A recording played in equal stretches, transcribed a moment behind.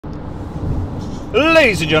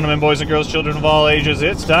Ladies and gentlemen, boys and girls, children of all ages,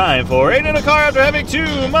 it's time for Aden in a car after having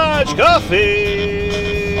too much coffee.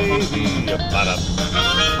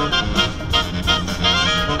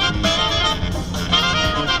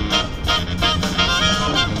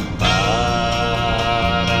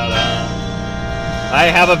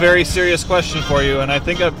 I have a very serious question for you, and I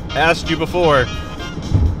think I've asked you before.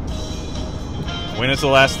 When is the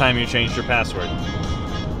last time you changed your password?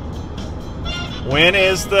 When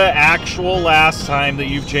is the actual last time that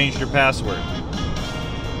you've changed your password?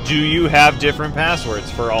 Do you have different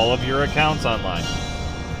passwords for all of your accounts online?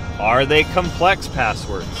 Are they complex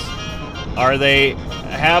passwords? Are they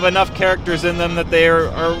have enough characters in them that they are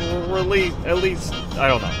really, at least, I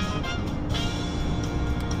don't know.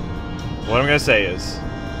 What I'm going to say is,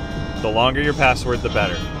 the longer your password, the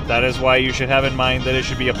better. That is why you should have in mind that it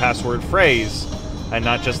should be a password phrase and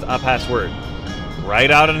not just a password.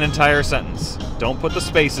 Write out an entire sentence. Don't put the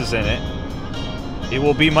spaces in it. It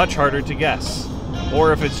will be much harder to guess.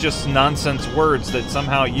 Or if it's just nonsense words that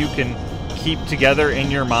somehow you can keep together in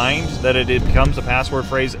your mind, that it becomes a password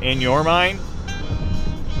phrase in your mind.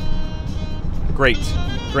 Great.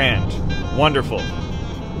 Grand. Wonderful.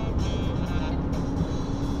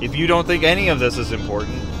 If you don't think any of this is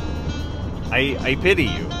important, I pity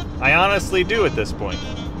you. I honestly do at this point.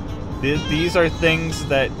 These are things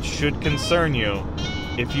that should concern you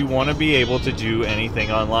if you want to be able to do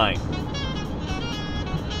anything online.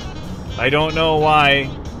 I don't know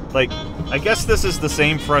why, like, I guess this is the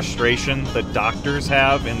same frustration that doctors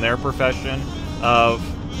have in their profession of,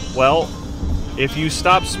 well, if you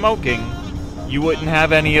stop smoking, you wouldn't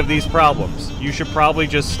have any of these problems. You should probably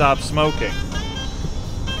just stop smoking.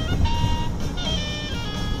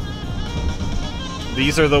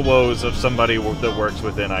 These are the woes of somebody that works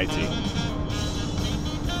within IT.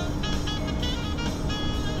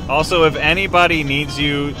 Also, if anybody needs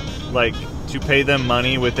you, like, to pay them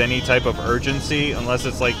money with any type of urgency, unless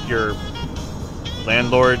it's like your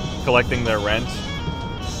landlord collecting their rent,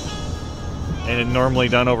 and it's normally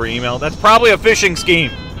done over email, that's probably a phishing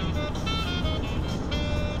scheme.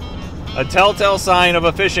 A telltale sign of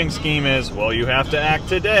a phishing scheme is, well, you have to act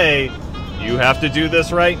today. You have to do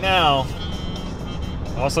this right now.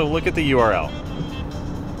 Also, look at the URL.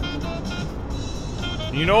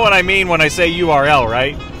 You know what I mean when I say URL,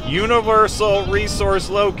 right? Universal Resource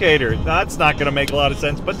Locator. That's not going to make a lot of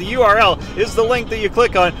sense, but the URL is the link that you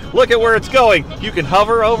click on. Look at where it's going. You can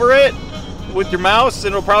hover over it with your mouse,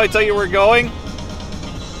 and it'll probably tell you where it's going.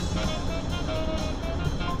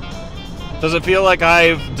 Does it feel like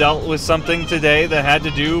I've dealt with something today that had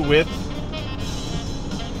to do with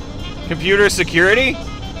computer security?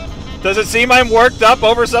 Does it seem I'm worked up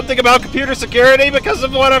over something about computer security because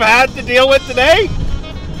of what I've had to deal with today?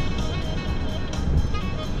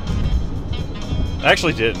 I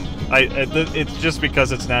actually didn't. It's just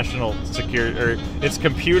because it's National Security, or it's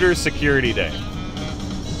Computer Security Day.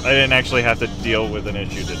 I didn't actually have to deal with an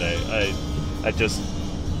issue today.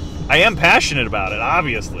 I am passionate about it,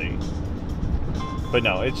 obviously. But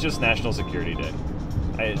no, it's just National Security Day.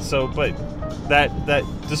 But that,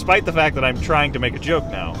 despite the fact that I'm trying to make a joke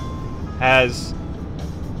now, has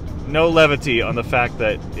no levity on the fact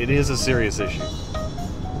that it is a serious issue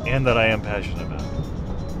and that I am passionate about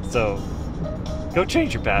it. So, go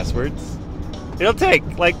change your passwords. It'll take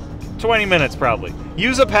like 20 minutes probably.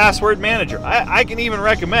 Use a password manager. I can even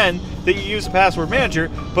recommend that you use a password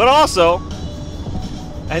manager, but also,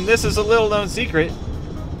 and this is a little known secret,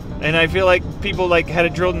 and I feel like people like had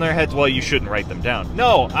it drilled in their heads, well, you shouldn't write them down.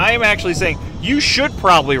 No, I am actually saying you should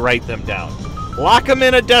probably write them down. Lock them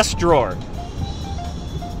in a desk drawer.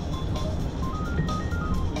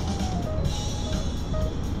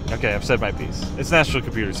 Okay, I've said my piece. It's National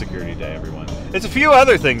Computer Security Day, everyone. It's a few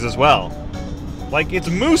other things as well. Like, it's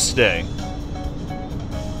Moose Day.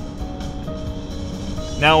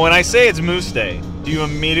 Now, when I say it's Moose Day, do you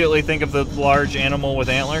immediately think of the large animal with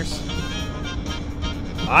antlers?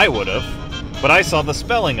 I would have, but I saw the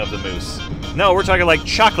spelling of the moose. No, we're talking like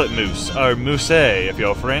chocolate mousse, or mousse, if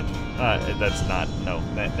you're French. That's not, no,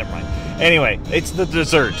 never mind. Anyway, it's the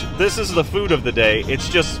dessert. This is the food of the day. It's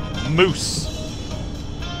just mousse.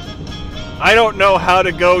 I don't know how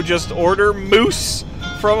to go just order mousse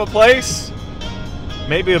from a place.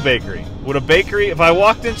 Maybe a bakery. Would a bakery, if I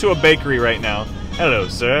walked into a bakery right now, hello,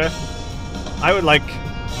 sir, I would like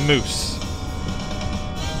mousse.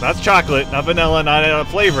 That's chocolate, not vanilla, not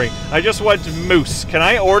flavoring. I just want mousse. Can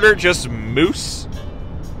I order just mousse?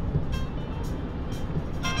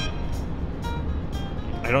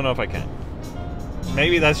 I don't know if I can.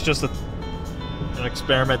 Maybe that's just an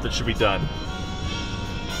experiment that should be done.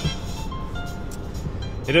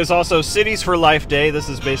 It is also Cities for Life Day. This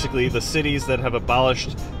is basically the cities that have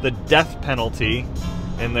abolished the death penalty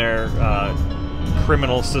in their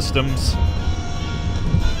criminal systems.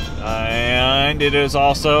 And it is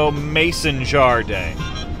also Mason Jar Day.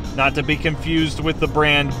 Not to be confused with the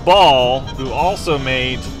brand Ball, who also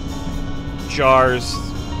made jars.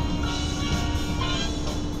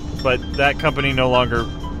 But that company no longer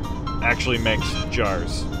actually makes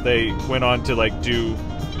jars. They went on to like do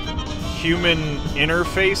human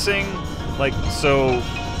interfacing, like, so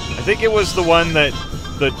I think it was the one that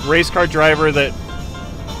the race car driver that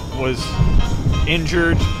was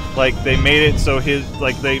injured, like they made it so his,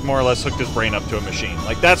 like they more or less hooked his brain up to a machine.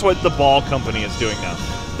 Like that's what the Ball company is doing now.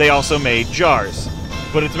 They also made jars,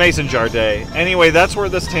 but it's Mason Jar Day. Anyway, that's where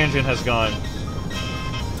this tangent has gone.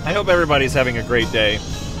 I hope everybody's having a great day.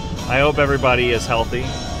 I hope everybody is healthy.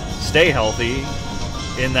 Stay healthy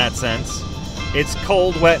in that sense. It's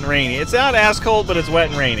cold, wet, and rainy. It's not as cold, but it's wet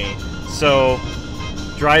and rainy. So,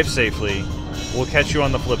 drive safely. We'll catch you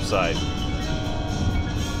on the flip side.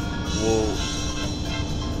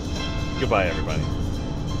 Goodbye, everybody.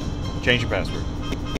 Change your password.